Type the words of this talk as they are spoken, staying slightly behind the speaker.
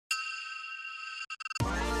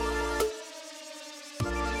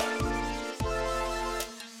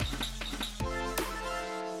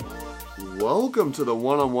Welcome to the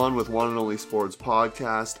One-on-One with One and Only Sports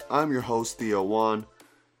podcast. I'm your host, Theo Wan.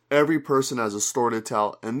 Every person has a story to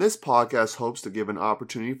tell, and this podcast hopes to give an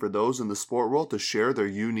opportunity for those in the sport world to share their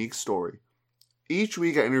unique story. Each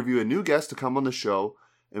week I interview a new guest to come on the show,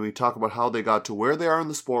 and we talk about how they got to where they are in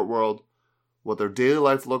the sport world, what their daily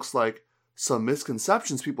life looks like, some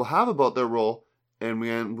misconceptions people have about their role, and we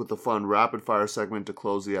end with a fun rapid-fire segment to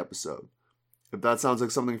close the episode. If that sounds like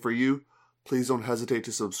something for you, please don't hesitate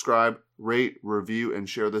to subscribe, rate, review, and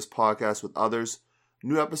share this podcast with others.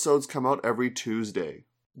 New episodes come out every Tuesday.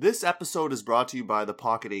 This episode is brought to you by the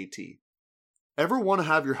Pocket AT. Ever want to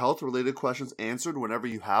have your health-related questions answered whenever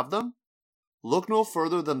you have them? Look no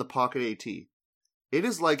further than the Pocket AT. It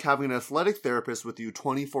is like having an athletic therapist with you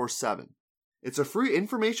 24/7. It's a free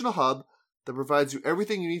informational hub that provides you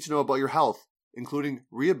everything you need to know about your health, including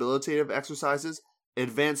rehabilitative exercises,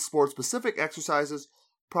 advanced sport-specific exercises,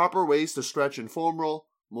 proper ways to stretch and foam roll,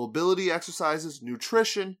 mobility exercises,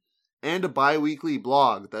 nutrition, and a bi-weekly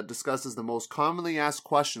blog that discusses the most commonly asked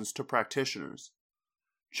questions to practitioners.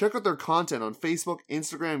 Check out their content on Facebook,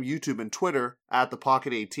 Instagram, YouTube, and Twitter at the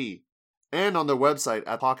Pocket AT, and on their website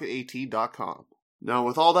at pocketat.com. Now,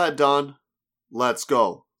 with all that done, let's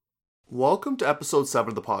go. Welcome to episode 7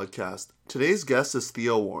 of the podcast. Today's guest is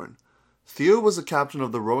Theo Warren. Theo was a captain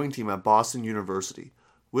of the rowing team at Boston University,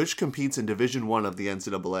 which competes in Division I of the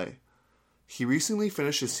NCAA. He recently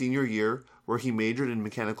finished his senior year, where he majored in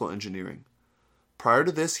mechanical engineering. Prior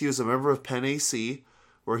to this, he was a member of Penn AC,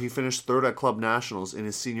 where he finished third at Club Nationals in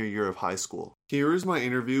his senior year of high school. Here is my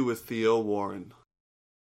interview with Theo Warren.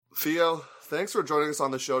 Theo, thanks for joining us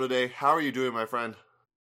on the show today. How are you doing, my friend?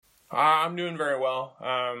 I'm doing very well.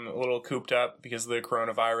 A little cooped up because of the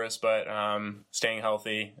coronavirus, but staying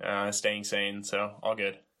healthy, staying sane, so all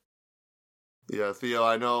good. Yeah, Theo,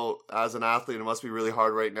 I know as an athlete it must be really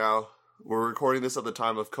hard right now. We're recording this at the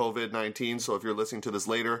time of COVID-19, so if you're listening to this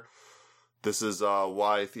later, this is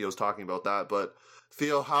why Theo's talking about that. But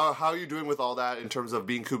Theo, how are you doing with all that in terms of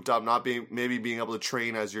being cooped up, not being able to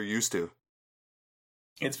train as you're used to?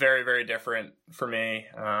 It's very, very different for me.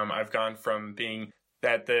 I've gone from being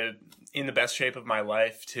in the best shape of my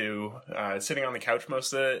life to sitting on the couch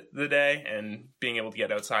most of the day and being able to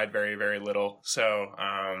get outside very, very little. So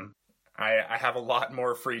I have a lot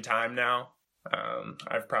more free time now.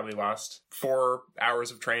 I've probably lost 4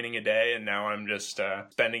 hours of training a day, and now I'm just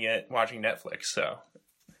spending it watching Netflix. So,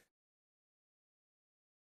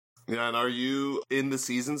 yeah. And are you in the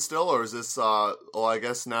season still, or is this? I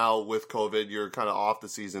guess now with COVID, you're kind of off the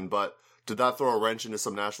season. But did that throw a wrench into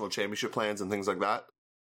some national championship plans and things like that?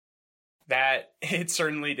 That it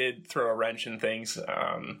certainly did throw a wrench in things.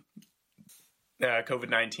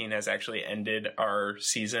 COVID-19 has actually ended our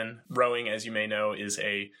season. Rowing, as you may know, is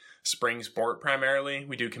a spring sport primarily.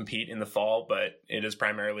 We do compete in the fall, but it is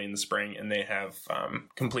primarily in the spring, and they have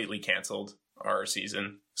completely canceled our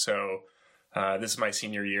season. So this is my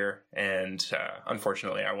senior year, and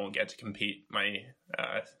unfortunately, I won't get to compete my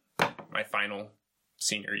final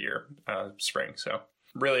senior year spring. So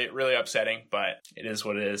really, really upsetting, but it is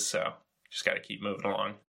what it is. So just got to keep moving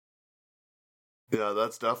along. Yeah,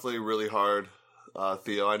 that's definitely really hard.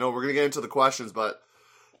 Theo, I know we're going to get into the questions, but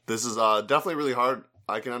this is definitely really hard.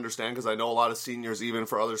 I can understand because I know a lot of seniors, even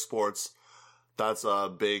for other sports, that's a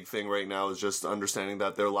big thing right now is just understanding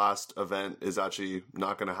that their last event is actually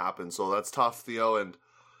not going to happen. So that's tough, Theo, and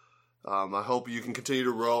I hope you can continue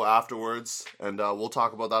to row afterwards, and we'll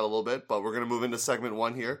talk about that a little bit, but we're going to move into segment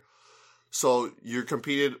 1 here. So you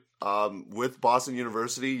competed with Boston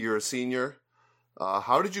University. You're a senior.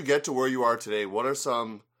 How did you get to where you are today? What are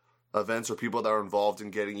some events or people that are involved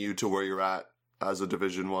in getting you to where you're at as a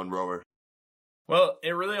Division I rower? Well,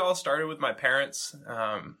 it really all started with my parents,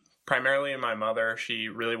 primarily my mother. She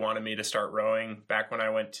really wanted me to start rowing back when I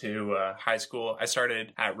went to high school. I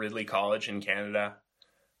started at Ridley College in Canada,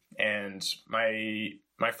 and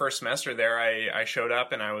my first semester there, I showed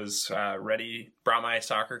up and I was ready, brought my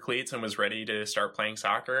soccer cleats and was ready to start playing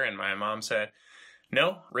soccer, and my mom said,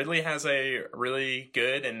 "No, Ridley has a really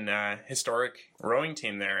good and historic rowing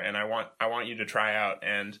team there, and I want you to try out."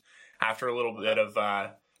 And after a little bit of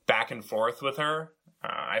back and forth with her,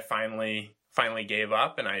 I finally gave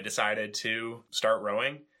up, and I decided to start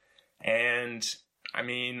rowing. And I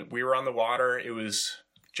mean, we were on the water. It was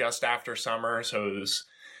just after summer, so it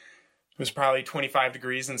was probably 25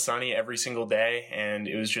 degrees and sunny every single day, and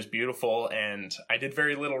it was just beautiful. And I did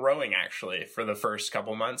very little rowing actually for the first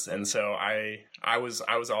couple months, and so I was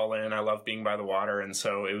all in. I love being by the water, and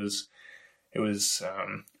so it was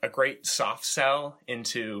a great soft sell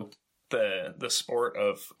into the sport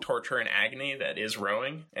of torture and agony that is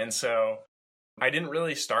rowing. And so I didn't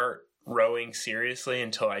really start rowing seriously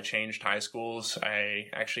until I changed high schools. I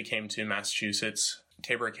actually came to Massachusetts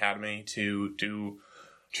Tabor Academy to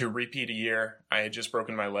repeat a year. I had just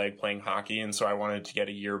broken my leg playing hockey, and so I wanted to get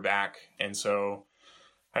a year back. And so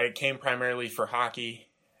I came primarily for hockey,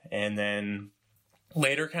 and then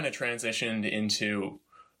later kind of transitioned into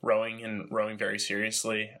rowing and rowing very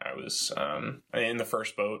seriously. I was in the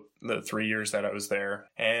first boat the 3 years that I was there.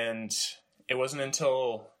 And it wasn't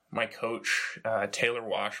until my coach, Taylor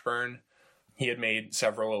Washburn, he had made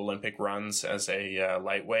several Olympic runs as a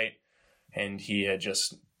lightweight, and he had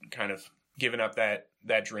just kind of given up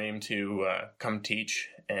that dream to come teach.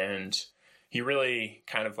 And he really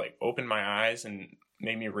kind of like opened my eyes and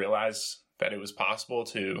made me realize that it was possible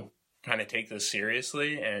to kind of take this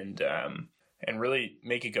seriously and really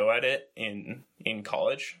make a go at it in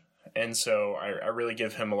college. And so I really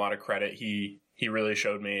give him a lot of credit. He really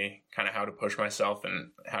showed me kind of how to push myself and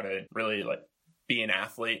how to really like be an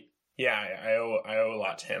athlete. Yeah, I owe a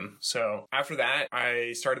lot to him. So after that,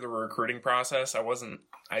 I started the recruiting process.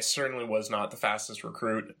 I certainly was not the fastest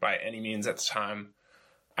recruit by any means at the time.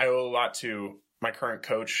 I owe a lot to my current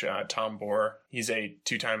coach, Tom Bohr. He's a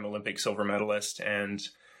 2-time Olympic silver medalist, and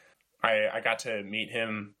I got to meet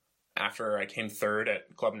him after I came third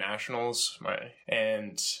at club nationals.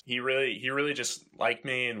 And he really just liked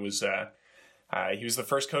me and was he was the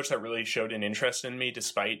first coach that really showed an interest in me,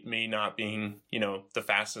 despite me not being, the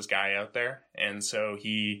fastest guy out there. And so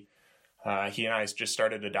he and I just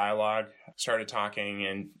started a dialogue, started talking,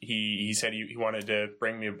 and he said he wanted to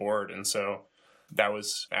bring me aboard. And so that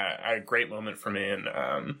was a great moment for me, and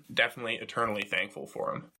definitely eternally thankful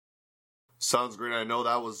for him. Sounds great. I know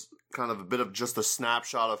that was kind of a bit of just a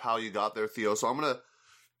snapshot of how you got there, Theo. So I'm going to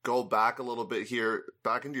go back a little bit here,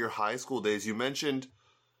 back into your high school days. You mentioned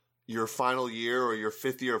your final year or your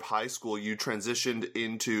 5th year of high school, you transitioned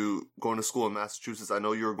into going to school in Massachusetts. I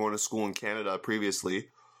know you were going to school in Canada previously.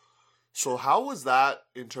 So how was that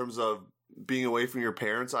in terms of being away from your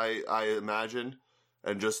parents, I imagine,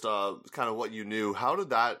 and just kind of what you knew? How did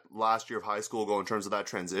that last year of high school go in terms of that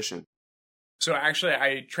transition? So actually,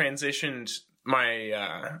 I transitioned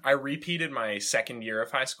I repeated my 2nd year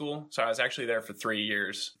of high school. So I was actually there for 3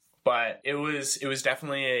 years. But it was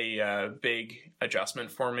definitely a big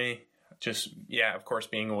adjustment for me. Just, yeah, of course,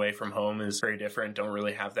 being away from home is very different. Don't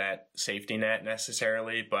really have that safety net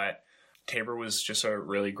necessarily. But Tabor was just a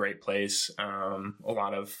really great place. A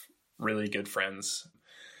lot of really good friends.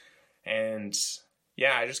 And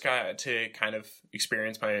yeah, I just got to kind of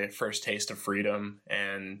experience my first taste of freedom.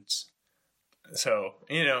 And so,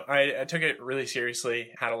 I took it really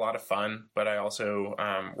seriously, had a lot of fun, but I also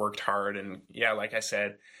worked hard. And yeah, like I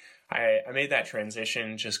said, I made that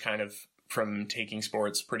transition just kind of from taking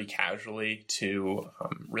sports pretty casually to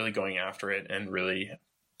really going after it and really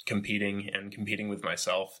competing with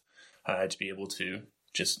myself to be able to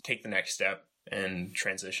just take the next step and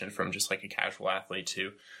transition from just like a casual athlete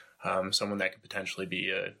to someone that could potentially be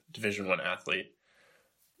a Division I athlete.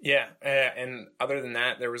 Yeah, and other than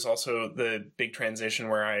that, there was also the big transition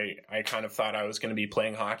where I kind of thought I was going to be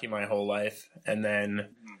playing hockey my whole life, and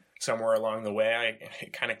then somewhere along the way,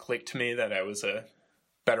 it kind of clicked to me that I was a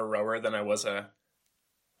better rower than I was a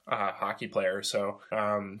hockey player. So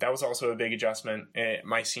that was also a big adjustment.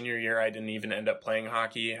 My senior year, I didn't even end up playing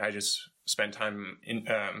hockey. I just spent time in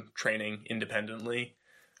training independently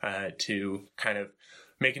to kind of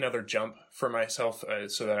make another jump for myself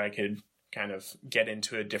so that I could kind of get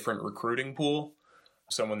into a different recruiting pool,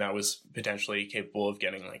 someone that was potentially capable of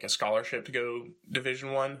getting like a scholarship to go Division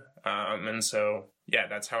I. And so, yeah,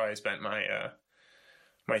 that's how I spent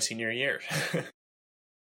my senior year.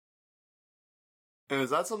 And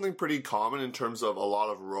is that something pretty common in terms of a lot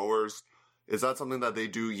of rowers? Is that something that they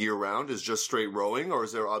do year round, is just straight rowing, or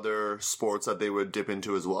is there other sports that they would dip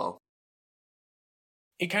into as well?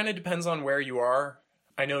 It kind of depends on where you are.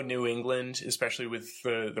 I know New England, especially with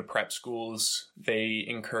the prep schools, they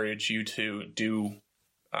encourage you to do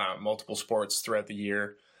multiple sports throughout the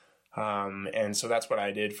year. And so that's what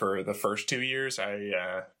I did for the first 2 years.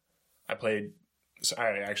 I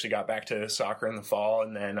actually got back to soccer in the fall,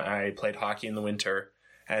 and then I played hockey in the winter.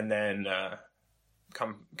 And then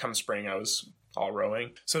come spring, I was all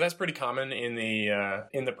rowing. So that's pretty common in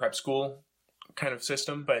the prep school kind of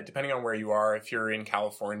system. But depending on where you are, if you're in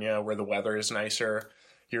California where the weather is nicer,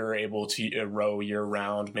 you're able to row year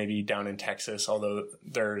round. Maybe down in Texas, although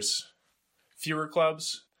there's fewer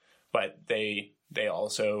clubs, but they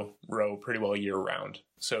also row pretty well year round.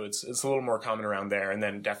 So it's a little more common around there. And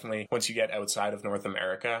then definitely once you get outside of North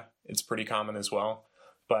America, it's pretty common as well.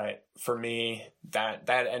 But for me, that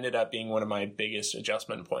ended up being one of my biggest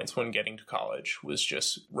adjustment points when getting to college, was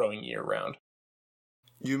just rowing year round.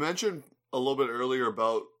 You mentioned a little bit earlier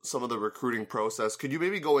about some of the recruiting process. Could you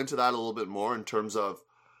maybe go into that a little bit more in terms of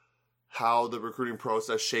how the recruiting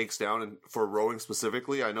process shakes down and for rowing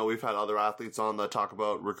specifically? I know we've had other athletes on that talk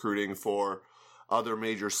about recruiting for other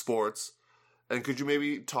major sports. And could you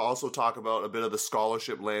maybe also talk about a bit of the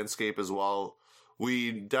scholarship landscape as well?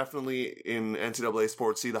 We definitely in NCAA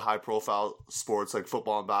sports see the high profile sports like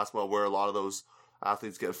football and basketball where a lot of those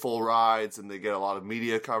athletes get full rides and they get a lot of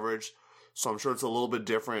media coverage. So I'm sure it's a little bit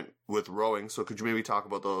different with rowing. So could you maybe talk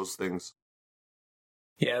about those things?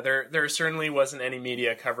 Yeah, there certainly wasn't any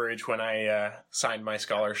media coverage when I signed my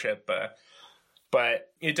scholarship, but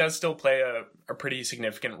it does still play a pretty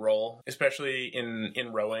significant role, especially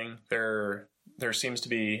in rowing. There seems to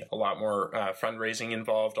be a lot more fundraising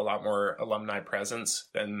involved, a lot more alumni presence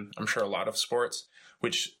than I'm sure a lot of sports,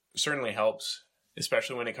 which certainly helps,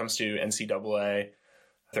 especially when it comes to NCAA.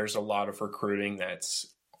 There's a lot of recruiting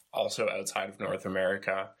that's also outside of North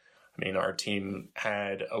America. I mean, our team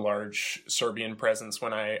had a large Serbian presence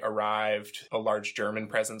when I arrived, a large German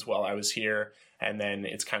presence while I was here, and then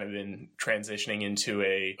it's kind of been transitioning into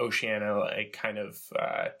a Oceania, like kind of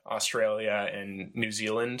Australia and New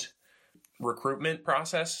Zealand recruitment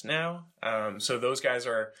process now. So those guys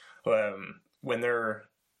are, when they're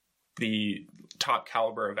the top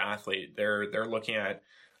caliber of athlete, they're looking at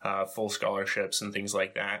full scholarships and things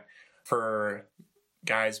like that. For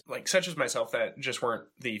guys like such as myself that just weren't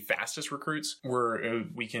the fastest recruits,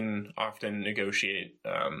 we can often negotiate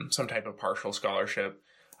some type of partial scholarship.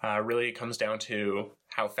 Really, it comes down to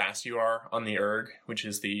how fast you are on the erg, which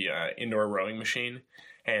is the indoor rowing machine,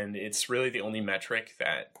 and it's really the only metric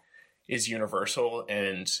that is universal.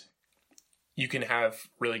 And you can have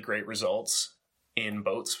really great results in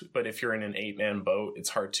boats, but if you're in an 8-man boat, it's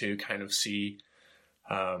hard to kind of see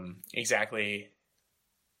exactly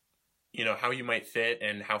how you might fit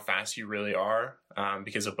and how fast you really are,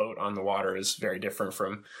 because a boat on the water is very different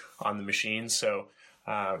from on the machine. So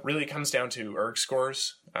really it comes down to erg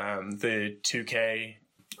scores. The 2K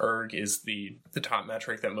erg is the top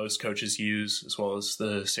metric that most coaches use, as well as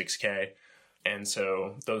the 6K. And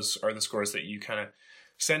so those are the scores that you kind of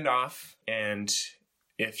send off. And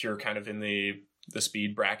if you're kind of in the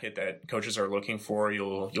speed bracket that coaches are looking for,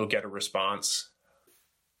 you'll get a response.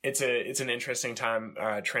 It's an interesting time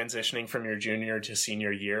transitioning from your junior to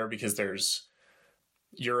senior year, because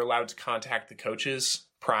you're allowed to contact the coaches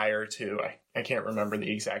prior to, I can't remember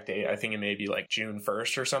the exact date. I think it may be like June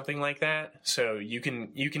 1st or something like that. So you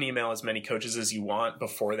can email as many coaches as you want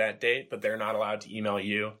before that date, but they're not allowed to email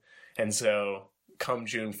you. And so come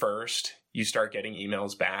June 1st, you start getting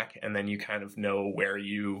emails back, and then you kind of know where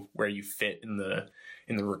you fit in the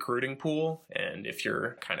recruiting pool. And if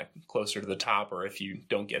you're kind of closer to the top, or if you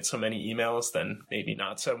don't get so many emails, then maybe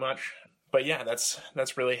not so much. But yeah, that's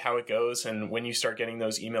really how it goes. And when you start getting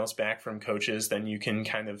those emails back from coaches, then you can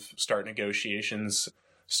kind of start negotiations,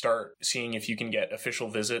 start seeing if you can get official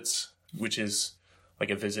visits, which is like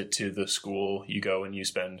a visit to the school. You go and you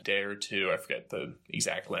spend a day or two, I forget the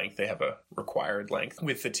exact length, they have a required length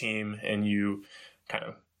with the team, and you kind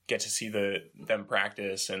of get to see them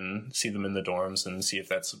practice and see them in the dorms and see if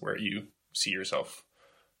that's where you see yourself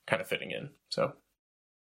kind of fitting in. So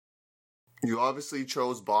you obviously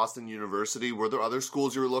chose Boston University. Were there other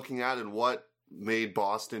schools you were looking at, and what made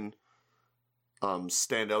Boston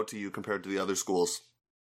stand out to you compared to the other schools?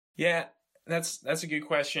 Yeah, that's a good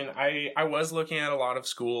question. I was looking at a lot of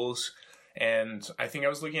schools, and I think I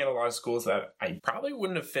was looking at a lot of schools that I probably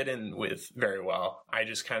wouldn't have fit in with very well. I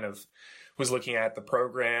just kind of was looking at the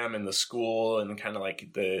program and the school and kind of like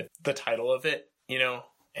the title of it,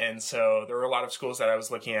 And so there were a lot of schools that I was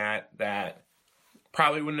looking at that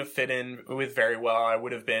probably wouldn't have fit in with very well. I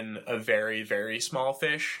would have been a very, very small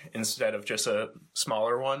fish instead of just a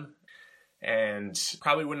smaller one, and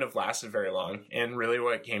probably wouldn't have lasted very long. And really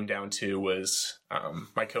what it came down to was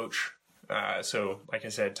my coach. So like I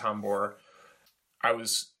said, Tom Bohr, I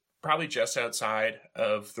was probably just outside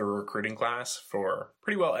of the recruiting class for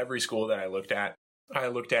pretty well every school that I looked at. I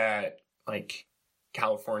looked at like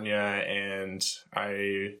California, and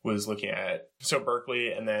I was looking at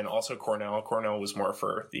Berkeley, and then also Cornell. Cornell was more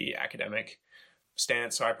for the academic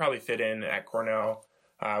stance, so I probably fit in at Cornell.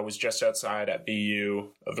 I was just outside at BU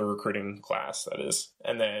of the recruiting class, that is,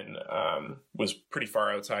 and then was pretty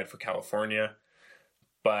far outside for California.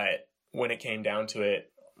 But when it came down to it,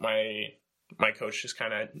 my coach just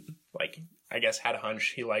kind of, like, I guess had a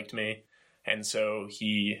hunch. He liked me, and so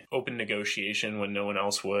he opened negotiation when no one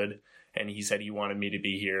else would, and he said he wanted me to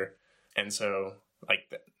be here. And so,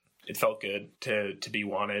 like, it felt good to be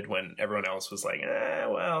wanted when everyone else was like,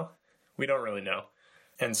 well, we don't really know.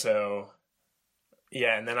 And so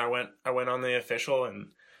Yeah, and then I went on the official, and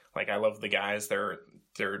like I love the guys. They're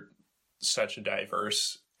such a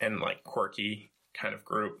diverse and like quirky kind of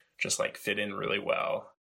group, just like fit in really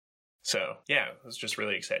well. So yeah, I was just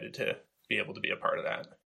really excited to be able to be a part of that.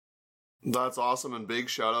 That's awesome, and big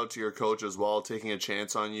shout out to your coach as well, taking a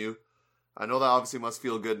chance on you. I know that obviously must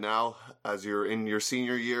feel good now as you're in your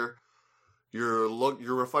senior year. You're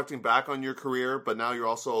reflecting back on your career, but now you're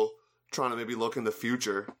also trying to maybe look in the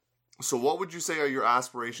future. So what would you say are your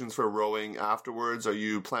aspirations for rowing afterwards? Are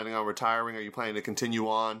you planning on retiring? Are you planning to continue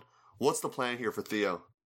on? What's the plan here for Theo?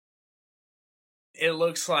 It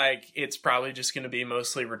looks like it's probably just going to be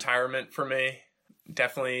mostly retirement for me.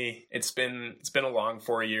 Definitely, it's been a long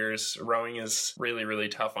 4 years. Rowing is really, really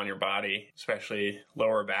tough on your body, especially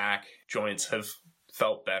lower back. Joints have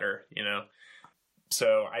felt better, you know.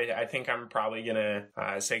 So I think I'm probably going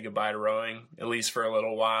to say goodbye to rowing, at least for a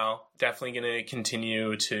little while. Definitely going to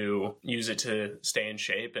continue to use it to stay in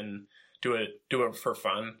shape and do it for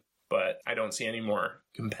fun. But I don't see any more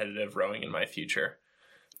competitive rowing in my future.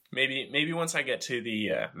 Maybe once I get to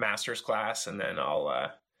the master's class, and then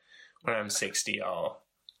I'll when I'm 60, I'll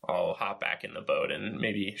hop back in the boat and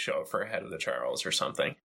maybe show up for a Head of the Charles or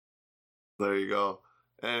something. There you go.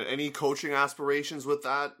 And any coaching aspirations with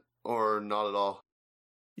that, or not at all?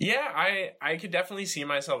 Yeah, I could definitely see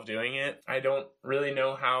myself doing it. I don't really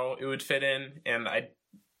know how it would fit in, and I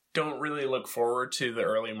don't really look forward to the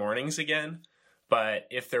early mornings again. But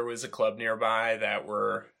if there was a club nearby that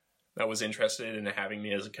was interested in having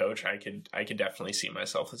me as a coach, I could definitely see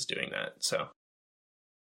myself as doing that. So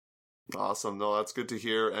awesome. No, that's good to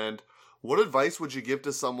hear. And what advice would you give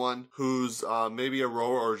to someone who's maybe a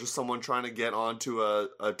rower or just someone trying to get onto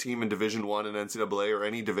a team in Division I in NCAA or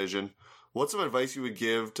any division? What's some advice you would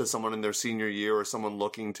give to someone in their senior year or someone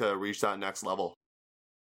looking to reach that next level?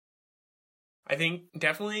 I think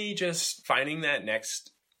definitely just finding that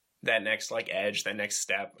next like edge, that next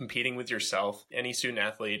step, competing with yourself. Any student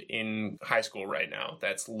athlete in high school right now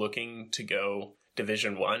that's looking to go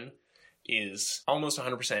Division I is almost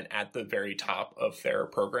 100% at the very top of their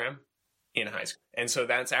program in high school. And so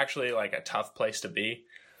that's actually like a tough place to be.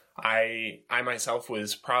 I myself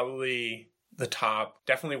was probably the top,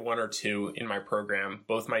 definitely 1 or 2 in my program,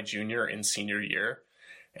 both my junior and senior year.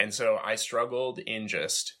 And so I struggled in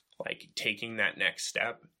just like taking that next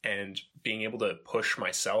step and being able to push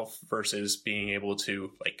myself versus being able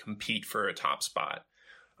to like compete for a top spot.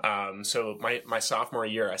 So my sophomore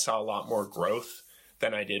year, I saw a lot more growth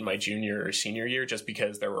than I did my junior or senior year, just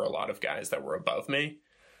because there were a lot of guys that were above me.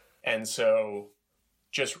 And so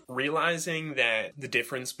just realizing that the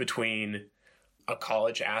difference between a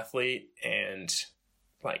college athlete and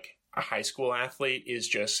like a high school athlete is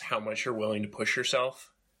just how much you're willing to push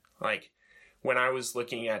yourself. Like when I was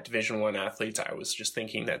looking at Division I athletes, I was just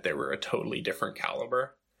thinking that they were a totally different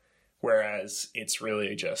caliber. Whereas it's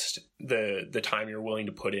really just the time you're willing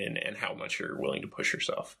to put in and how much you're willing to push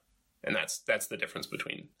yourself. And that's the difference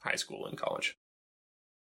between high school and college.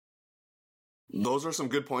 Those are some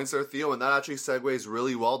good points there, Theo, and that actually segues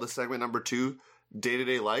really well to segment number 2,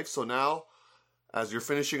 day-to-day life. So now, as you're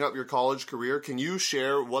finishing up your college career, can you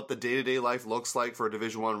share what the day-to-day life looks like for a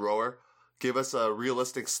Division I rower? Give us a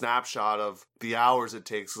realistic snapshot of the hours it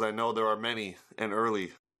takes, because I know there are many and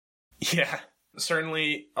early. Yeah,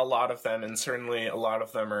 certainly a lot of them, and certainly a lot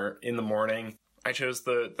of them are in the morning. I chose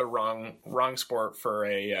the wrong sport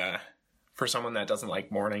for someone that doesn't like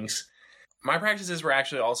mornings. My practices were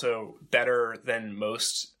actually also better than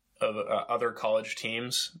most of other college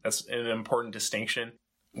teams. That's an important distinction.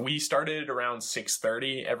 We started around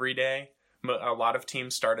 6:30 every day. A lot of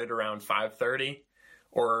teams started around 5:30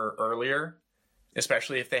 or earlier,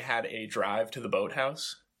 especially if they had a drive to the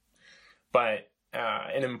boathouse. But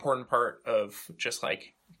an important part of just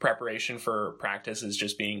like preparation for practice is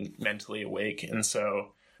just being mentally awake. And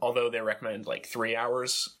so although they recommend like 3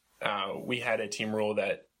 hours, we had a team rule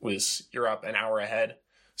that was you're up an hour ahead.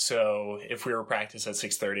 So if we were practice at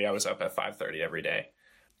 6:30, I was up at 5:30 every day,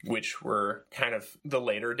 which were kind of the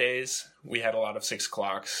later days. We had a lot of 6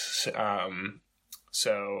 o'clocks.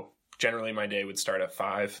 So generally my day would start at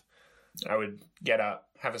 5. I would get up,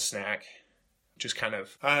 have a snack, just kind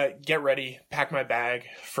of get ready, pack my bag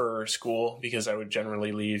for school, because I would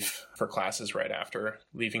generally leave for classes right after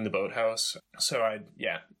leaving the boathouse. So I'd,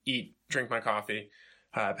 eat, drink my coffee,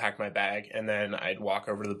 pack my bag, and then I'd walk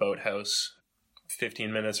over to the boathouse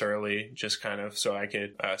 15 minutes early, just kind of so I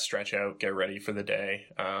could stretch out, get ready for the day,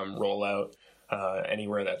 roll out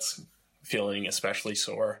anywhere that's feeling especially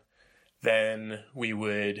sore. Then we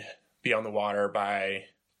would be on the water by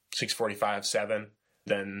 6:45, 7,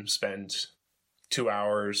 then spend 2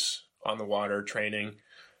 hours on the water training,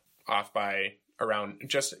 off by around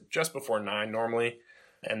just before 9 normally,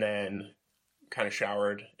 and then kind of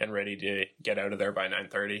showered and ready to get out of there by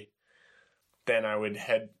 9:30. Then I would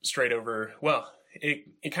head straight over. Well,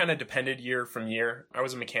 it kind of depended year from year. I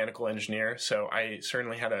was a mechanical engineer, so I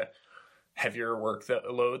certainly had a heavier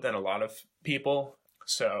load than a lot of people.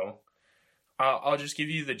 So I'll just give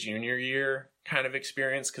you the junior year kind of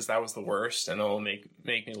experience, because that was the worst, and it'll make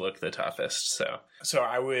me look the toughest. So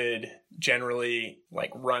I would generally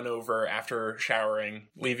like run over after showering,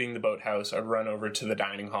 leaving the boathouse. I'd run over to the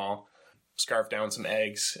dining hall, scarf down some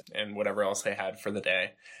eggs and whatever else they had for the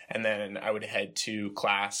day, and then I would head to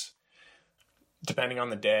class. Depending on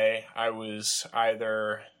the day, I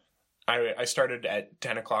started at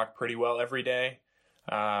 10 o'clock pretty well every day,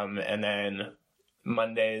 and then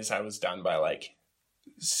Mondays I was done by like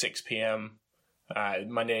 6 p.m.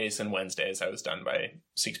 Mondays and Wednesdays I was done by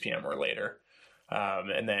 6 p.m. or later.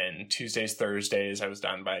 And then Tuesdays, Thursdays I was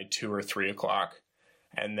done by 2 or 3 o'clock.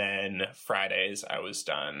 And then Fridays I was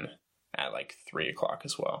done at like 3 o'clock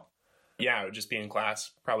as well. Yeah, I would just be in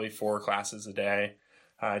class, probably 4 classes a day.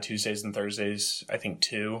 Tuesdays and Thursdays, I think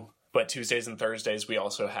 2. But Tuesdays and Thursdays we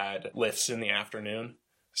also had lifts in the afternoon.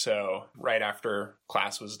 So right after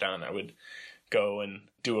class was done, I would go and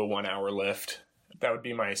do a 1-hour lift. That would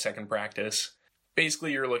be my second practice.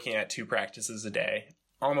 Basically, you're looking at 2 practices a day,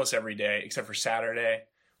 almost every day, except for Saturday,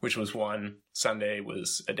 which was 1. Sunday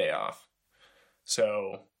was a day off.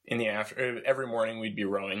 So in every morning we'd be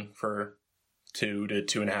rowing for 2 to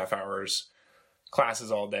 2.5 hours,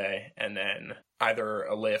 classes all day, and then either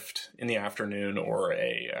a lift in the afternoon or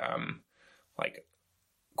a like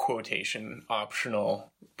quotation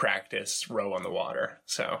optional practice row on the water.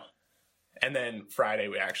 So, and then Friday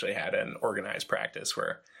we actually had an organized practice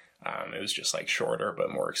where it was just like shorter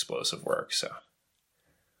but more explosive work. So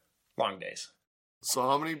long days. So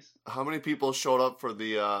how many people showed up for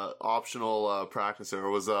the optional practice? Or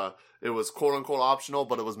it was quote unquote optional,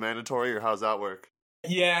 but it was mandatory, or how does that work?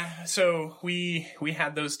 Yeah, so we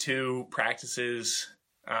had those 2 practices.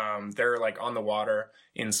 They're like on the water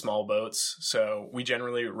in small boats. So we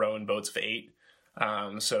generally row in boats of 8.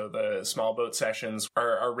 So the small boat sessions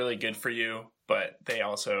are really good for you, but they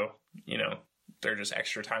also, they're just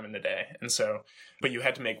extra time in the day. And so, but you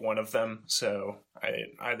had to make one of them. So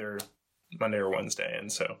either Monday or Wednesday.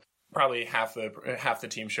 And so probably half the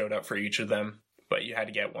team showed up for each of them, but you had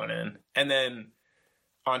to get one in. And then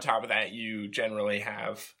on top of that, you generally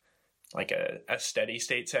have like a steady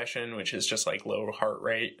state session, which is just like low heart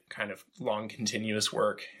rate, kind of long continuous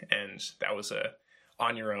work. And that was a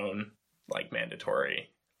on your own, like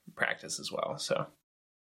mandatory practice as well. So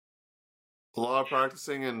a lot of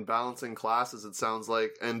practicing and balancing classes, it sounds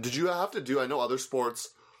like. And did you have to do, I know other sports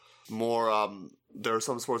more, there are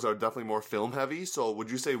some sports that are definitely more film heavy. So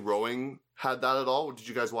would you say rowing had that at all? Did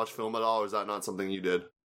you guys watch film at all? Or is that not something you did?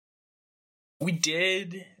 We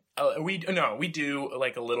did. We do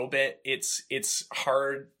like a little bit. It's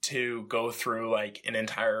hard to go through like an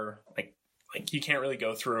entire, like you can't really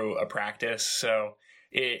go through a practice. So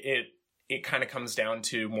it kind of comes down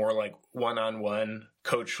to more like one-on-one.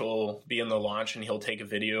 Coach will be in the launch and he'll take a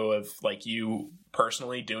video of like you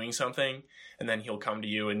personally doing something, and then he'll come to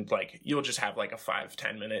you and like you'll just have like a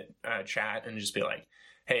 5-10 minute chat and just be like,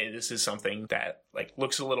 hey, this is something that like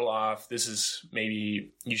looks a little off. This is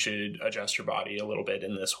maybe you should adjust your body a little bit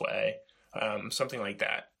in this way, something like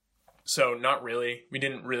that. So not really. We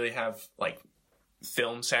didn't really have like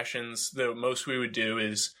film sessions. The most we would do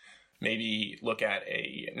is maybe look at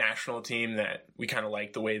a national team that we kind of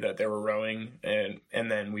liked the way that they were rowing, and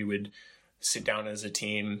then we would sit down as a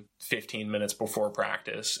team 15 minutes before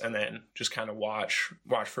practice and then just kind of watch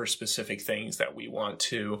for specific things that we want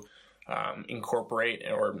to incorporate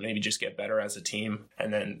or maybe just get better as a team.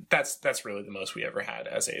 And then that's really the most we ever had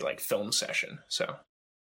as a like film session. So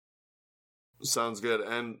sounds good.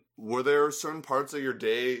 And were there certain parts of your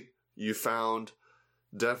day you found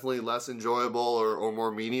definitely less enjoyable or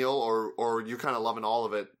more menial, or you kind of loving all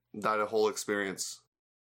of it, that whole experience?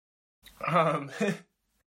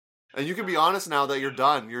 And you can be honest now that you're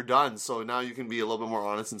done. So now you can be a little bit more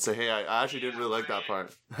honest and say, hey, I actually didn't really like that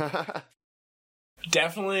part.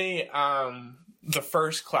 Definitely the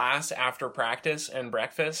first class after practice and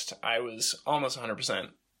breakfast, I was almost 100%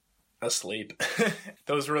 asleep.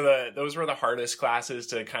 Those were the hardest classes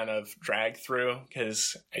to kind of drag through,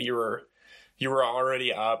 because you were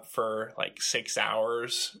already up for like 6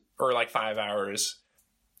 hours or like 5 hours,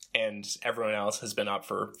 and everyone else has been up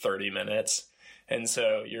for 30 minutes. And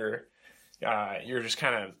so you're just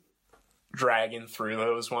kind of dragging through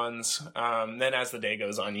those ones. Then as the day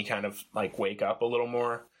goes on, you kind of like wake up a little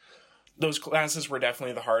more. Those classes were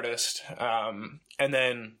definitely the hardest. And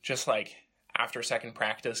then just like after second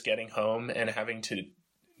practice getting home and having to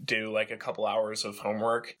do like a couple hours of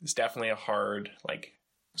homework is definitely a hard like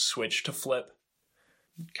switch to flip.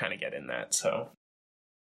 Kind of get in that. So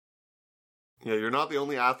yeah, you're not the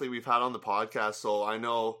only athlete we've had on the podcast, so I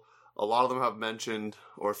know a lot of them have mentioned,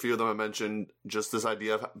 or a few of them have mentioned, just this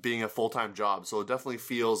idea of being a full-time job. So it definitely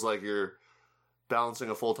feels like you're balancing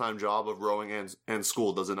a full-time job of rowing and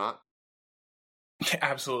school, does it not?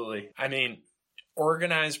 Absolutely. I mean,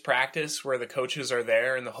 organized practice where the coaches are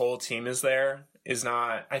there and the whole team is there is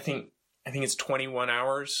not, I think it's 21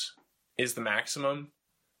 hours is the maximum.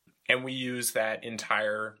 And we use that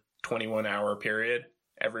entire 21-hour period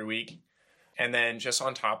every week. And then just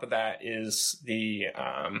on top of that is the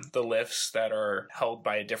lifts that are held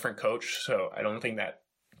by a different coach. So I don't think that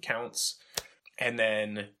counts. And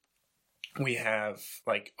then we have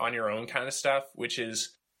like on your own kind of stuff, which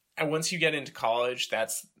is, and once you get into college,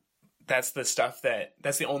 that's the stuff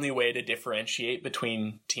that's the only way to differentiate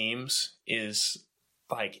between teams is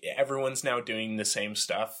like everyone's now doing the same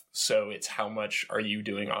stuff. So it's how much are you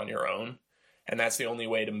doing on your own? And that's the only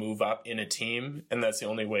way to move up in a team. And that's the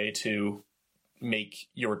only way to make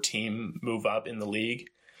your team move up in the league.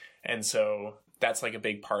 And so that's like a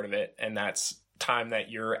big part of it. And that's time that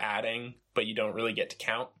you're adding, but you don't really get to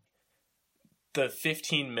count. The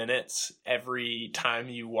 15 minutes every time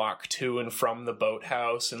you walk to and from the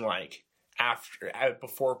boathouse and like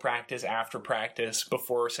before practice, after practice,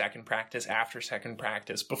 before second practice, after second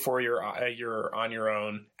practice, before you're on your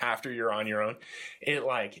own, after you're on your own,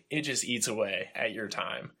 it just eats away at your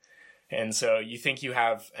time. And so you think you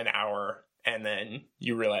have an hour and then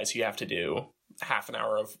you realize you have to do half an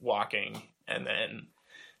hour of walking, and then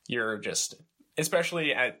you're just,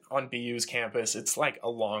 especially on BU's campus, it's like a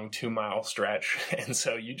long 2-mile stretch. And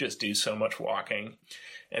so you just do so much walking.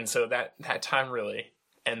 And so that time really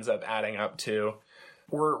ends up adding up to,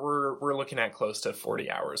 we're looking at close to 40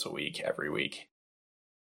 hours a week, every week.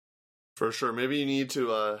 For sure. Maybe you need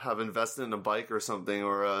to have invested in a bike or something,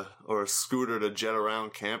 or a scooter to jet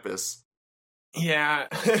around campus. Yeah.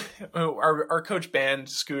 Our coach banned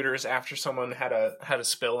scooters after someone had a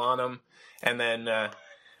spill on them. And then,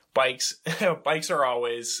 bikes are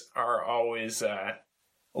always a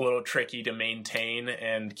little tricky to maintain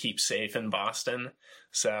and keep safe in Boston.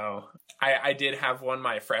 So I did have one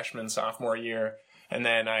my sophomore year, and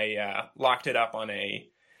then I locked it up on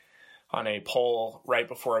a pole right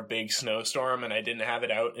before a big snowstorm, and I didn't have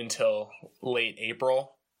it out until late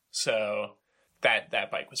April. So that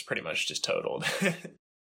bike was pretty much just totaled.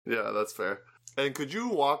 Yeah, that's fair. And could you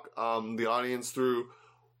walk the audience through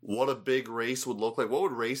what a big race would look like? What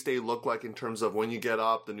would race day look like in terms of when you get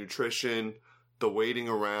up, the nutrition, the waiting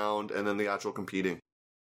around, and then the actual competing?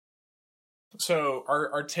 So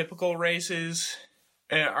our typical races,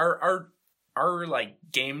 our like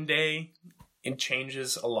game day, it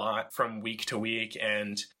changes a lot from week to week,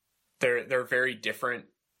 and they're very different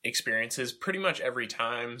experiences pretty much every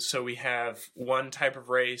time. So we have one type of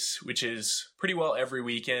race, which is pretty well every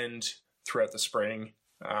weekend throughout the spring.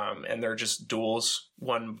 And they're just duels,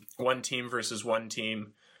 one team versus one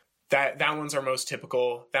team. That one's our most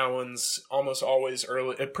typical. That one's almost always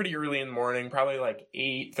pretty early in the morning, probably like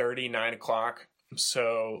 8:30, 9 o'clock.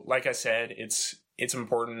 So like I said, it's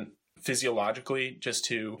important physiologically just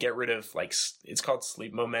to get rid of it's called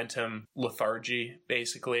sleep momentum lethargy,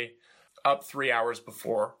 basically. Up 3 hours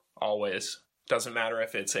before, always. Doesn't matter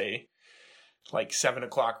if it's a 7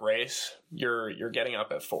 o'clock race, you're getting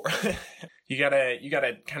up at 4. You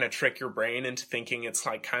gotta kind of trick your brain into thinking it's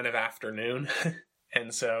kind of afternoon.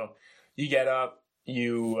 And so you get up,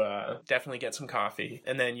 you definitely get some coffee,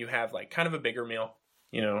 and then you have kind of a bigger meal.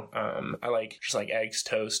 I like just eggs,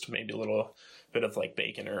 toast, maybe a little bit of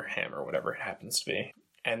bacon or ham or whatever it happens to be.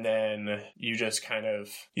 And then you just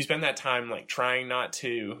you spend that time trying not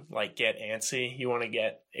to get antsy. You want to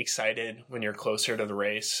get excited when you're closer to the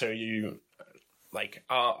race. So you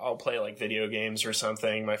I'll play video games or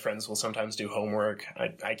something. My friends will sometimes do homework.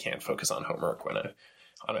 I can't focus on homework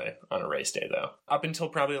on a race day though. Up until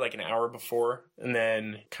probably an hour before, and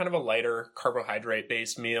then kind of a lighter carbohydrate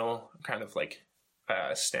based meal, kind of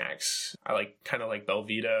snacks. I like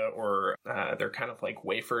Belvita, or they're kind of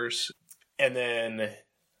wafers. And then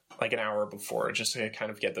an hour before, just to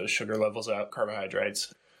kind of get those sugar levels up,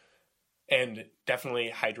 carbohydrates, and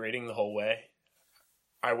definitely hydrating the whole way.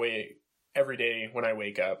 Every day when I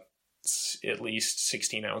wake up, it's at least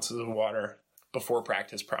 16 ounces of water. Before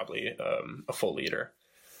practice, probably a full liter,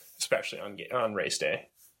 especially on race day.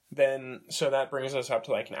 Then, so that brings us up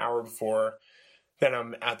to an hour before. Then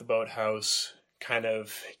I'm at the boathouse, kind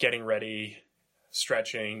of getting ready,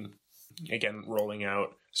 stretching, again, rolling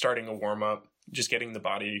out, starting a warm-up, just getting the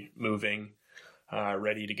body moving.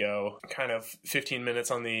 ready to go. Kind of 15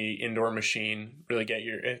 minutes on the indoor machine, really get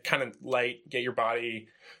your body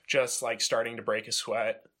just like starting to break a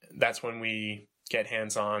sweat. That's when we get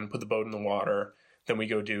hands on, put the boat in the water. Then we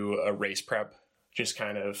go do a race prep, just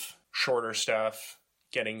kind of shorter stuff,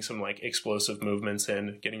 getting some like explosive movements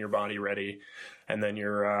in, getting your body ready. And then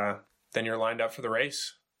you're lined up for the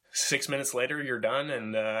race. 6 minutes later, you're done,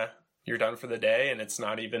 and you're done for the day, and it's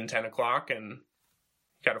not even 10 o'clock, and you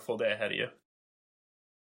got a full day ahead of you.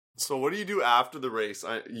 So what do you do after the race?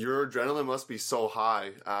 Your adrenaline must be so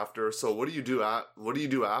high after. So what do you do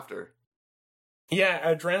after?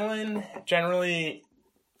 Yeah, adrenaline generally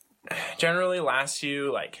lasts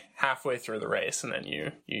you like halfway through the race, and then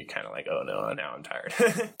you kind of like, oh no, now I'm tired.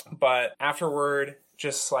 But afterward,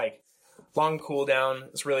 just like long cool down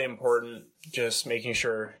is really important. Just making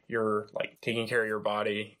sure you're like taking care of your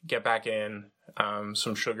body, get back in,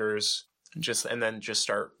 some sugars, and then just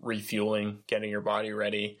start refueling, getting your body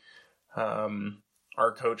ready.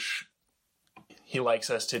 Our coach, he likes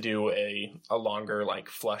us to do a longer like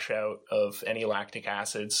flush out of any lactic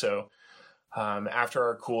acid. So after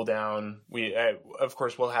our cool down, we of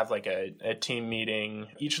course we'll have like a team meeting.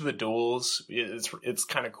 Each of the duels, it's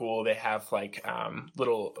kind of cool. They have like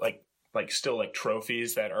little like still like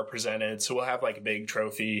trophies that are presented. So we'll have like a big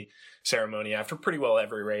trophy ceremony after pretty well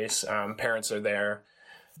every race. Parents are there.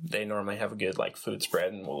 They normally have a good like food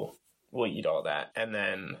spread, and we'll eat all that. And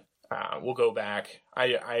then we'll go back.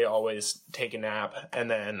 I always take a nap,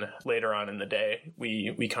 and then later on in the day,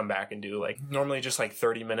 we come back and do like normally just like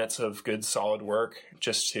 30 minutes of good solid work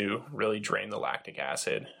just to really drain the lactic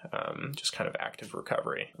acid, just kind of active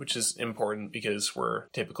recovery, which is important because we're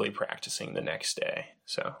typically practicing the next day.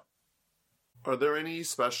 So. Are there any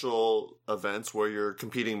special events where you're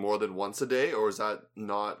competing more than once a day, or is that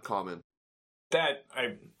not common? That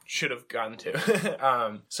I should have gotten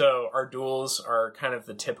to. So our duels are kind of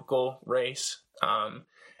the typical race.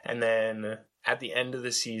 And then at the end of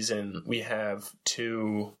the season, we have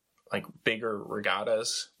 2 like bigger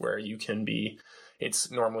regattas where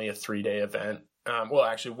it's normally a 3-day event. Well,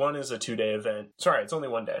 actually, one is a 2-day event. Sorry, it's only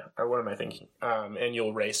 1 day. Or what am I thinking? And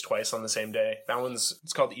you'll race twice on the same day.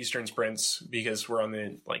 It's called the Eastern Sprints because we're on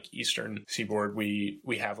the like Eastern Seaboard. We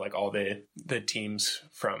have like all the teams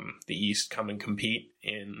from the East come and compete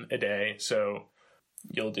in a day. So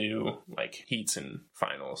you'll do like heats and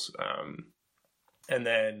finals. And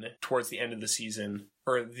then towards the end of the season,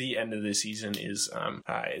 is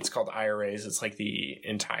it's called IRAs. It's like the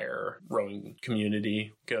entire rowing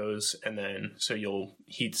community goes, and then so you'll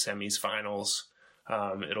heat semis, finals.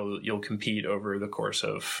 You'll compete over the course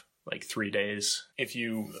of like 3 days. If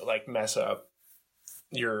you like mess up,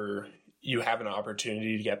 you have an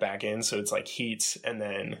opportunity to get back in. So it's like heats, and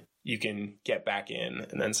then you can get back in,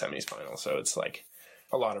 and then semis, finals. So it's like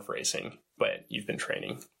a lot of racing, but you've been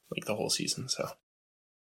training like the whole season. So.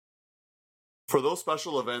 For those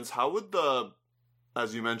special events, how would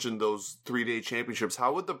as you mentioned, those 3-day championships,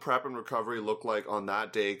 how would the prep and recovery look like on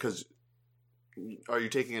that day? Because are you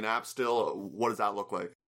taking a nap still? What does that look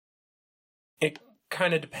like? It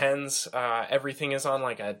kind of depends. Everything is on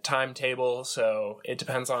like a timetable, so it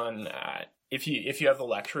depends on if you have the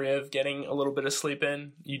luxury of getting a little bit of sleep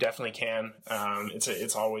in, you definitely can.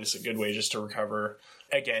 It's always a good way just to recover.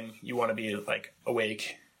 Again, you want to be like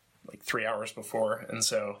awake like 3 hours before. And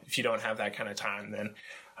so if you don't have that kind of time, then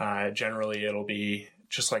generally it'll be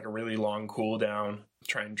just like a really long cool down,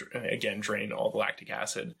 try and again drain all the lactic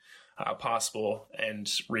acid possible, and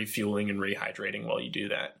refueling and rehydrating while you do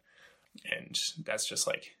that. And that's just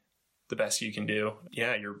like the best you can do.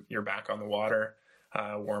 Yeah, you're back on the water,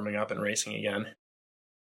 warming up and racing again.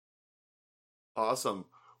 Awesome.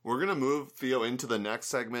 We're going to move, Theo, into the next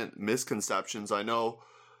segment, misconceptions. I know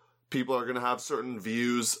people are going to have certain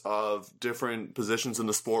views of different positions in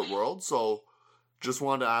the sport world. So just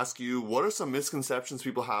wanted to ask you, what are some misconceptions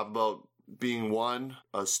people have about being, 1,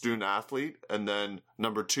 a student athlete, and then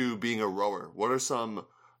number 2, being a rower? What are some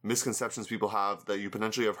misconceptions people have that you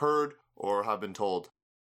potentially have heard or have been told?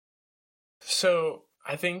 So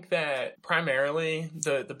I think that primarily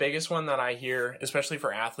the biggest one that I hear, especially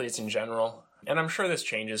for athletes in general, and I'm sure this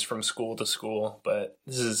changes from school to school, but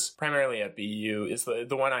this is primarily at BU, is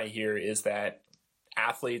the one I hear is that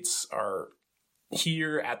athletes are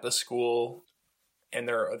here at the school and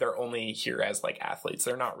they're only here as like athletes.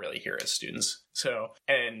 They're not really here as students. So,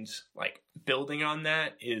 and like building on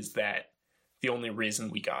that is that the only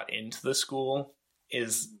reason we got into the school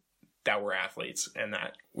is that we're athletes and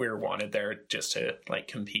that we're wanted there just to like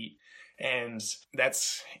compete. And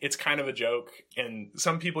it's kind of a joke, and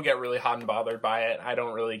some people get really hot and bothered by it. I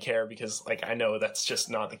don't really care because like I know that's just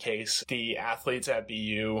not the case. The athletes at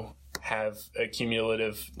BU have a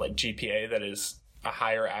cumulative like GPA that is a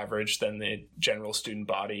higher average than the general student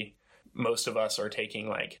body. Most of us are taking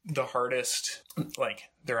like the hardest, like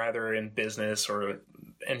they're either in business or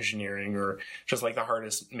engineering or just like the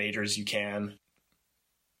hardest majors you can.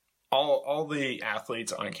 All the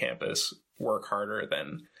athletes on campus work harder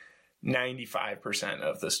than 95%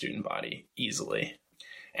 of the student body easily.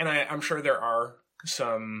 And I'm sure there are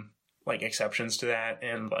some like exceptions to that.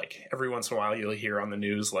 And like every once in a while you'll hear on the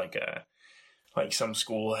news, like some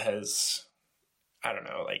school has, I don't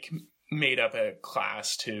know, like made up a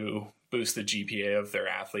class to boost the GPA of their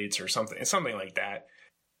athletes or something like that.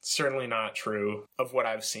 Certainly not true. Of what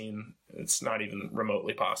I've seen, it's not even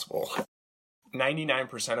remotely possible.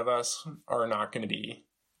 99% of us are not going to be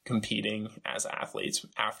competing as athletes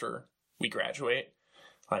after we graduate.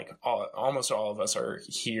 Like almost all of us are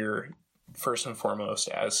here first and foremost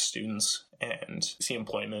as students and see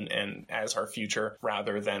employment and as our future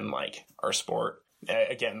rather than like our sport.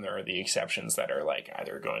 Again, there are the exceptions that are like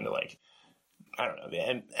either going to like, I don't know,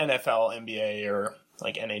 the NFL, NBA, or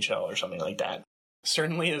like NHL or something like that.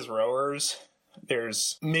 Certainly as rowers,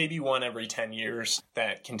 there's maybe one every 10 years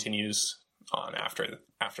that continues on after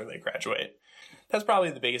they graduate. That's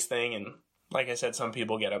probably the biggest thing. And like I said, some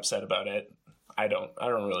people get upset about it. I don't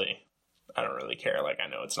really care. Like, I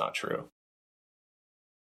know it's not true.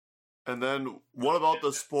 And then what about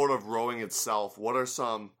the sport of rowing itself? What are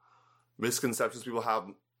some misconceptions people have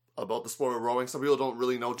about the sport of rowing? Some people don't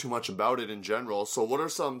really know too much about it in general. So what are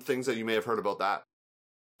some things that you may have heard about that?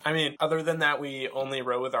 I mean, other than that, we only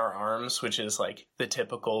row with our arms, which is like the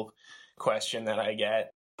typical question that I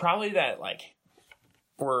get. Probably that like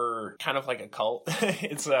we're kind of like a cult.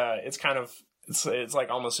 It's like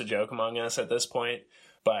almost a joke among us at this point,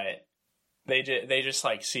 but they just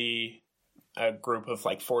like see a group of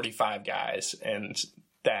like 45 guys and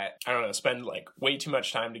that, I don't know, spend like way too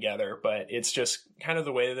much time together, but it's just kind of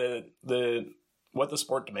the way that what the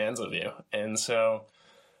sport demands of you. And so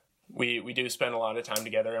we do spend a lot of time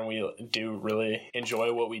together and we do really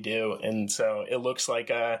enjoy what we do. And so it looks like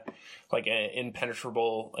an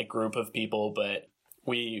impenetrable like group of people, but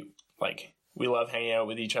we love hanging out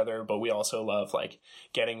with each other, but we also love like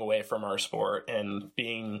getting away from our sport and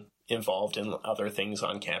being involved in other things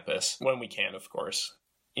on campus when we can, of course.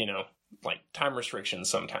 You know, like time restrictions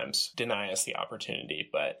sometimes deny us the opportunity,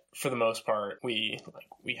 but for the most part, we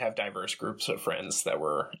have diverse groups of friends that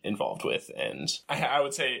we're involved with, and I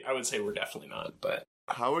would say we're definitely not. But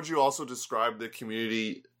how would you also describe the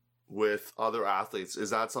community with other athletes?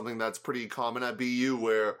 Is that something that's pretty common at BU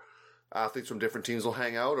where athletes from different teams will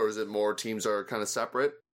hang out, or is it more teams are kind of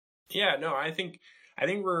separate? Yeah, no, I think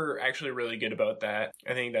we're actually really good about that.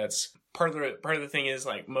 I think that's part of the thing is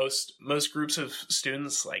like most groups of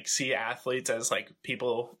students like see athletes as like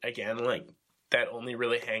people, again, like that only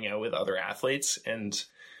really hang out with other athletes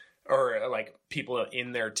or like people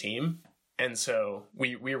in their team. And so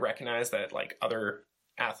we recognize that like other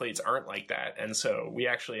athletes aren't like that. And so we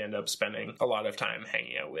actually end up spending a lot of time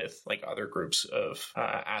hanging out with like other groups of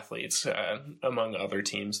athletes among other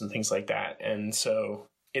teams and things like that. And so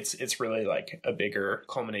it's really like a bigger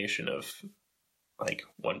culmination of like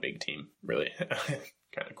one big team, really.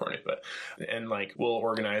 Kind of corny, but and like we'll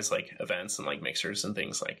organize like events and like mixers and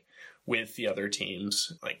things like with the other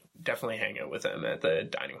teams, like definitely hang out with them at the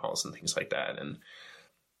dining halls and things like that. And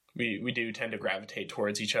we do tend to gravitate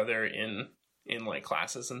towards each other in like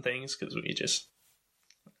classes and things because we just,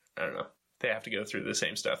 I don't know, they have to go through the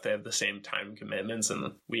same stuff. They have the same time commitments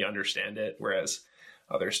and we understand it, whereas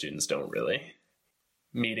other students don't really.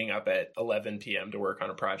 Meeting up at 11 p.m. to work on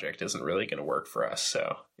a project isn't really going to work for us.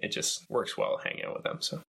 So it just works well hanging out with them.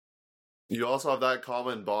 So you also have that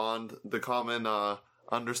common bond, the common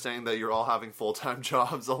understanding that you're all having full-time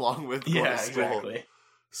jobs along with going to school. Exactly.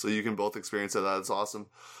 So you can both experience it. That's awesome.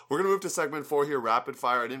 We're going to move to segment 4 here, rapid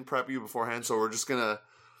fire. I didn't prep you beforehand, so we're just going to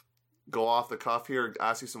go off the cuff here,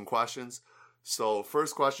 ask you some questions. So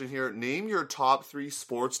first question here, name your top 3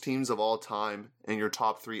 sports teams of all time and your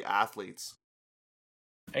top 3 athletes.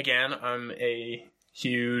 Again, I'm a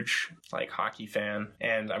huge like hockey fan,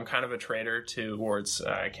 and I'm kind of a traitor towards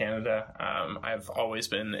Canada. I've always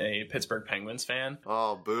been a Pittsburgh Penguins fan.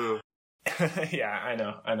 Oh, boo. Yeah, I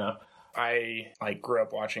know. I like grew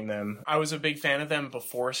up watching them. I was a big fan of them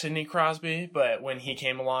before Sidney Crosby, but when he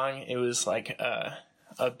came along, it was like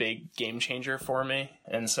a big game changer for me,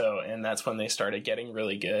 and that's when they started getting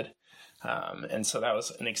really good. And so that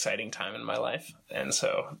was an exciting time in my life. And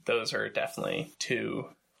so those are definitely 2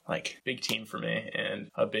 like big team for me and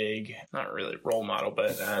a big, not really role model,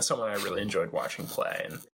 but someone I really enjoyed watching play.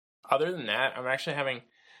 And other than that, I'm actually having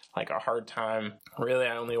like a hard time. Really,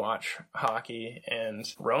 I only watch hockey, and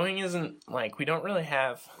rowing isn't like, we don't really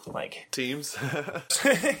have like teams.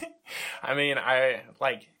 I mean, I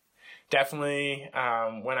like definitely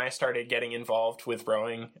when I started getting involved with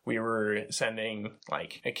rowing, we were sending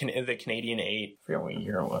like the Canadian 8. I forget what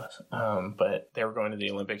year it was, but they were going to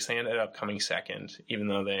the Olympics. They ended up coming second, even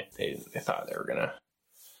though they thought they were gonna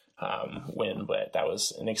win. But that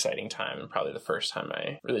was an exciting time, and probably the first time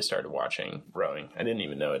I really started watching rowing. I didn't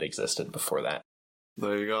even know it existed before that.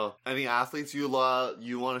 There you go. Any athletes you want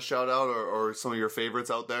to shout out, or some of your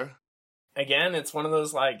favorites out there? Again, it's one of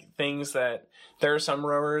those like things that there are some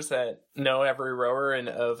rowers that know every rower and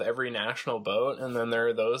of every national boat, and then there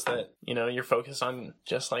are those that, you know, you're focused on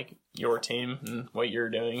just like your team and what you're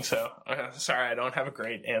doing. So sorry, I don't have a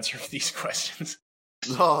great answer for these questions.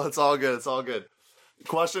 No, it's all good. It's all good.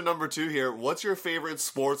 Question number 2 here. What's your favorite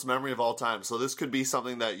sports memory of all time? So this could be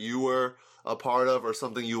something that you were a part of or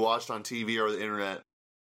something you watched on TV or the internet.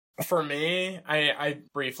 For me, I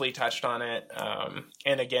briefly touched on it.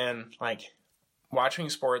 And again, like, watching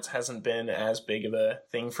sports hasn't been as big of a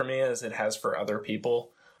thing for me as it has for other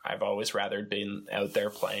people. I've always rather been out there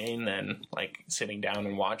playing than like sitting down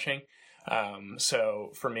and watching.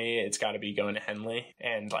 So for me, it's got to be going to Henley.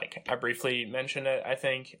 And like, I briefly mentioned it, I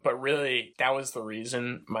think, but really that was the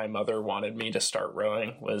reason my mother wanted me to start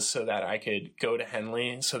rowing, was so that I could go to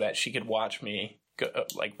Henley so that she could watch me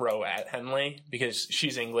like row at Henley, because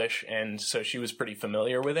she's English, and so she was pretty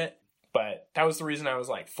familiar with it. But that was the reason I was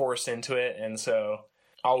like forced into it. And so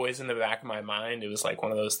always in the back of my mind, it was like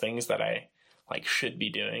one of those things that I like should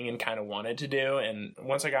be doing and kind of wanted to do. And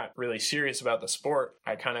once I got really serious about the sport,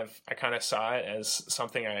 I kind of saw it as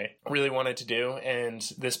something I really wanted to do. And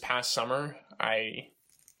this past summer, I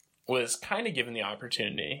was kind of given the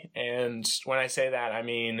opportunity. And when I say that, I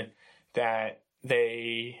mean that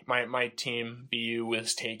my team, BU,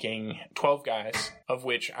 was taking 12 guys, of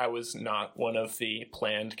which I was not one of the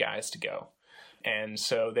planned guys to go. And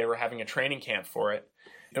so they were having a training camp for it.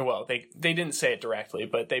 And well, they didn't say it directly,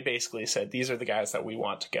 but they basically said, these are the guys that we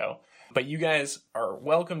want to go. But you guys are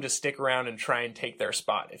welcome to stick around and try and take their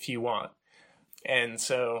spot if you want. And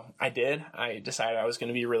so I did. I decided I was going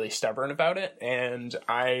to be really stubborn about it. And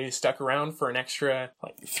I stuck around for an extra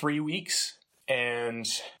like 3 weeks. And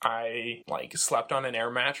I like slept on an air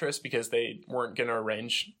mattress because they weren't going to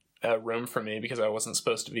arrange a room for me because I wasn't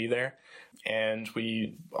supposed to be there. And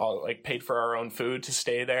we all like paid for our own food to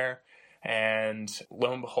stay there. And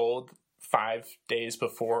lo and behold, 5 days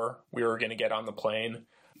before we were going to get on the plane,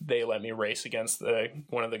 they let me race against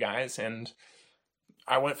one of the guys, and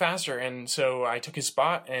I went faster. And so I took his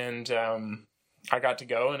spot, and I got to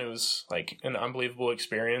go, and it was like an unbelievable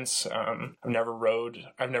experience. I've never rowed,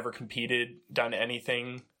 I've never competed, done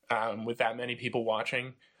anything with that many people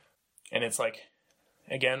watching. And it's like,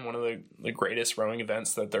 again, one of the greatest rowing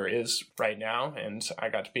events that there is right now, and I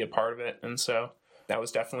got to be a part of it. And so that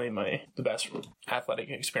was definitely the best athletic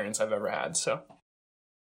experience I've ever had. So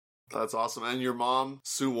that's awesome. And your mom,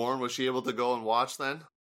 Sue Warren, was she able to go and watch then?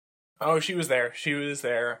 Oh, she was there. She was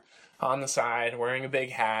there on the side, wearing a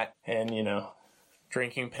big hat, and, you know,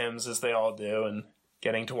 drinking Pimm's as they all do, and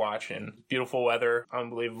getting to watch in beautiful weather,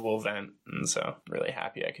 unbelievable event. And so really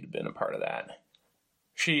happy I could have been a part of that.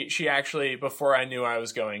 She actually, before I knew I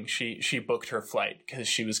was going, she booked her flight because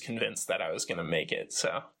she was convinced that I was going to make it.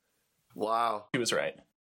 So wow, she was right.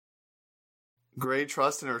 Great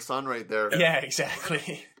trust in her son right there. Yeah,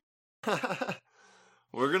 exactly.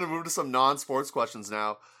 We're going to move to some non-sports questions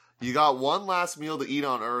now. You got one last meal to eat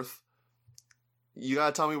on Earth. You got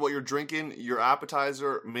to tell me what you're drinking, your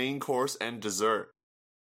appetizer, main course, and dessert.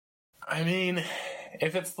 I mean,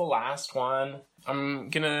 if it's the last one,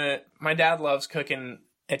 my dad loves cooking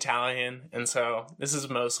Italian, and so this is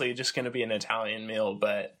mostly just going to be an Italian meal,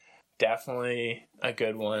 but definitely a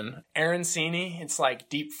good one. Arancini, it's like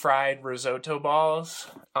deep fried risotto balls.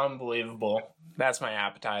 Unbelievable. That's my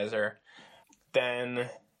appetizer. Then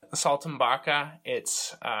saltimbocca,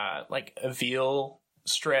 it's like a veal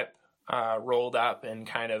strip rolled up and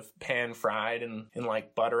kind of pan fried in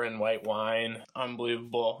like butter and white wine.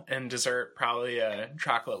 Unbelievable. And dessert, probably a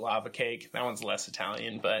chocolate lava cake. That one's less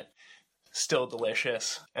Italian, but still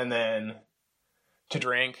delicious. And then to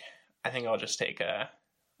drink, I think I'll just take a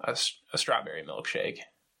strawberry milkshake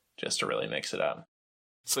just to really mix it up.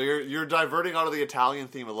 So you're diverting out of the Italian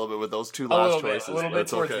theme a little bit with those two last choices. A little bit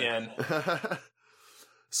towards the end.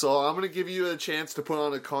 So I'm going to give you a chance to put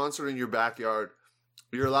on a concert in your backyard.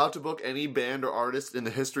 You're allowed to book any band or artist in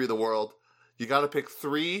the history of the world. You got to pick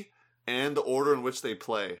 3 and the order in which they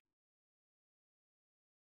play.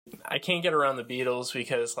 I can't get around the Beatles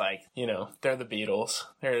because, like, you know, they're the Beatles.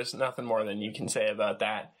 There's nothing more than you can say about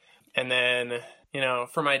that. And then,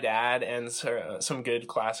 for my dad and some good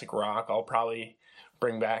classic rock, I'll probably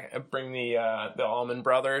bring the Allman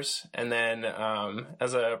Brothers. And then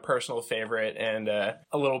as a personal favorite and a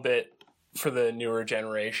little bit for the newer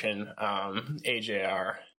generation,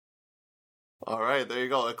 AJR. All right, there you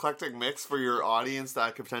go. Eclectic mix for your audience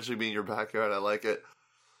that could potentially be in your backyard. I like it.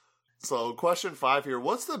 So question 5 here.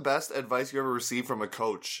 What's the best advice you ever received from a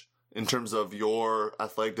coach in terms of your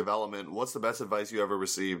athletic development? What's the best advice you ever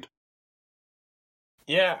received?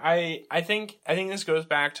 Yeah, I think this goes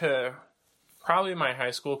back to probably my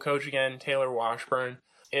high school coach again, Taylor Washburn.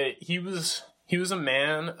 He was a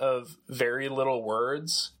man of very little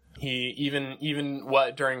words. He even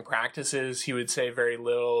what during practices he would say very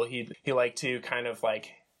little. He liked to kind of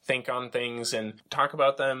like think on things and talk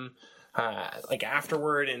about them like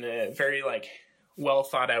afterward in a very like well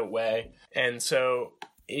thought out way. And so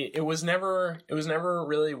it was never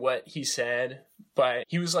really what he said, but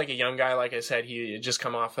he was like a young guy. Like I said, he had just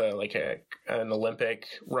come off an Olympic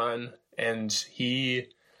run, and he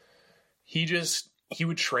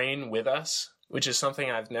would train with us, which is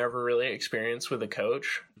something I've never really experienced with a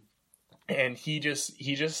coach. And he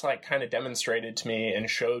just like kind of demonstrated to me and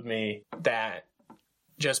showed me that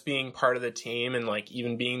just being part of the team and like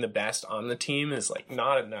even being the best on the team is like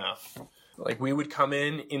not enough. Like we would come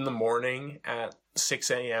in the morning at 6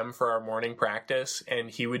 a.m. for our morning practice, and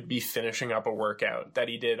he would be finishing up a workout that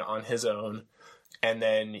he did on his own. And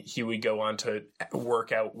then he would go on to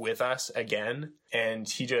work out with us again. And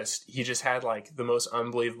he just had like the most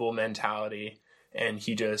unbelievable mentality. And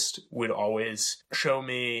he just would always show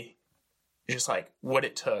me just like what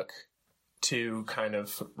it took to kind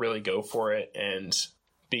of really go for it and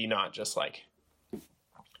be not just like,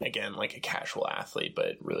 again, like a casual athlete,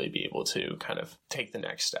 but really be able to kind of take the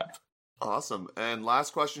next step. Awesome. And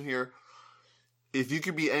last question here. If you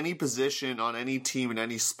could be any position on any team in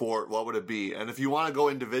any sport, what would it be? And if you want to go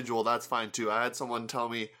individual, that's fine too. I had someone tell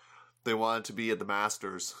me they wanted to be at the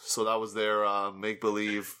Masters. So that was their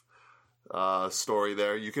make-believe story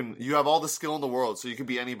there. You have all the skill in the world, so you can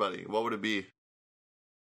be anybody. What would it be?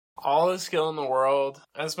 All the skill in the world.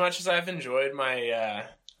 As much as I've enjoyed my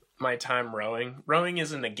time rowing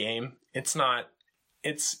isn't a game. It's not.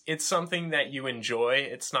 It's something that you enjoy.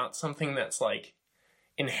 It's not something that's like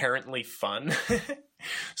inherently fun.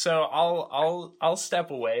 So I'll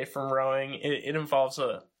step away from rowing. It involves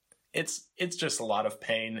it's just a lot of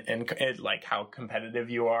pain and like how competitive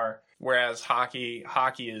you are. Whereas hockey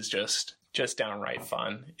is just downright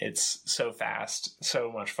fun. It's so fast, so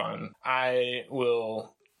much fun. I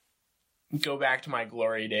will go back to my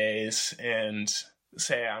glory days and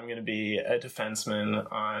say I'm going to be a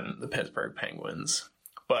defenseman on the Pittsburgh Penguins,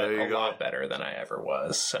 but a lot better than I ever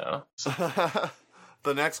was. So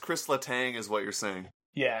the next Chris Letang is what you're saying.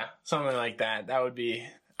 Yeah, something like that. That would be.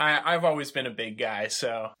 I've always been a big guy,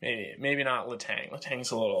 so maybe not Letang. Letang's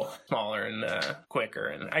a little smaller and quicker,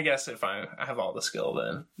 and I guess if I have all the skill,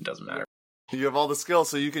 then it doesn't matter. You have all the skill,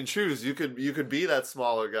 so you can choose. You could be that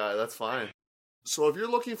smaller guy. That's fine. So if you're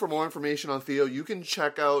looking for more information on Theo, you can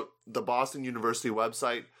check out the Boston University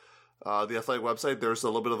website, the athletic website. There's a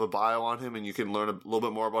little bit of a bio on him, and you can learn a little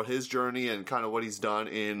bit more about his journey and kind of what he's done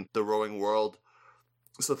in the rowing world.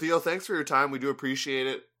 So Theo, thanks for your time. We do appreciate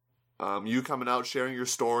it. You coming out, sharing your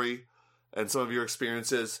story and some of your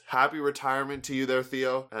experiences. Happy retirement to you there,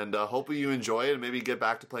 Theo, and hopefully you enjoy it and maybe get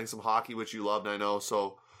back to playing some hockey, which you loved, I know.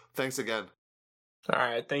 So thanks again. All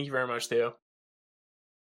right. Thank you very much, Theo.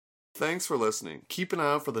 Thanks for listening. Keep an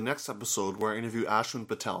eye out for the next episode where I interview Ashwin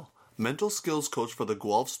Patel, mental skills coach for the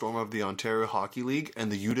Guelph Storm of the Ontario Hockey League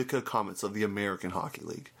and the Utica Comets of the American Hockey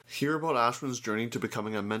League. Hear about Ashwin's journey to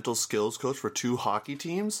becoming a mental skills coach for 2 hockey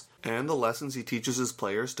teams and the lessons he teaches his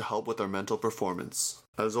players to help with their mental performance.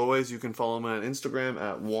 As always, you can follow me on Instagram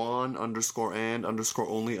at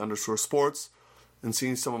Juan_and_only_sports and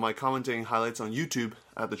see some of my commentating highlights on YouTube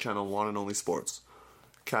at the channel Juan and Only Sports.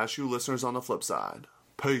 Catch you listeners on the flip side.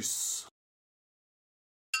 Peace.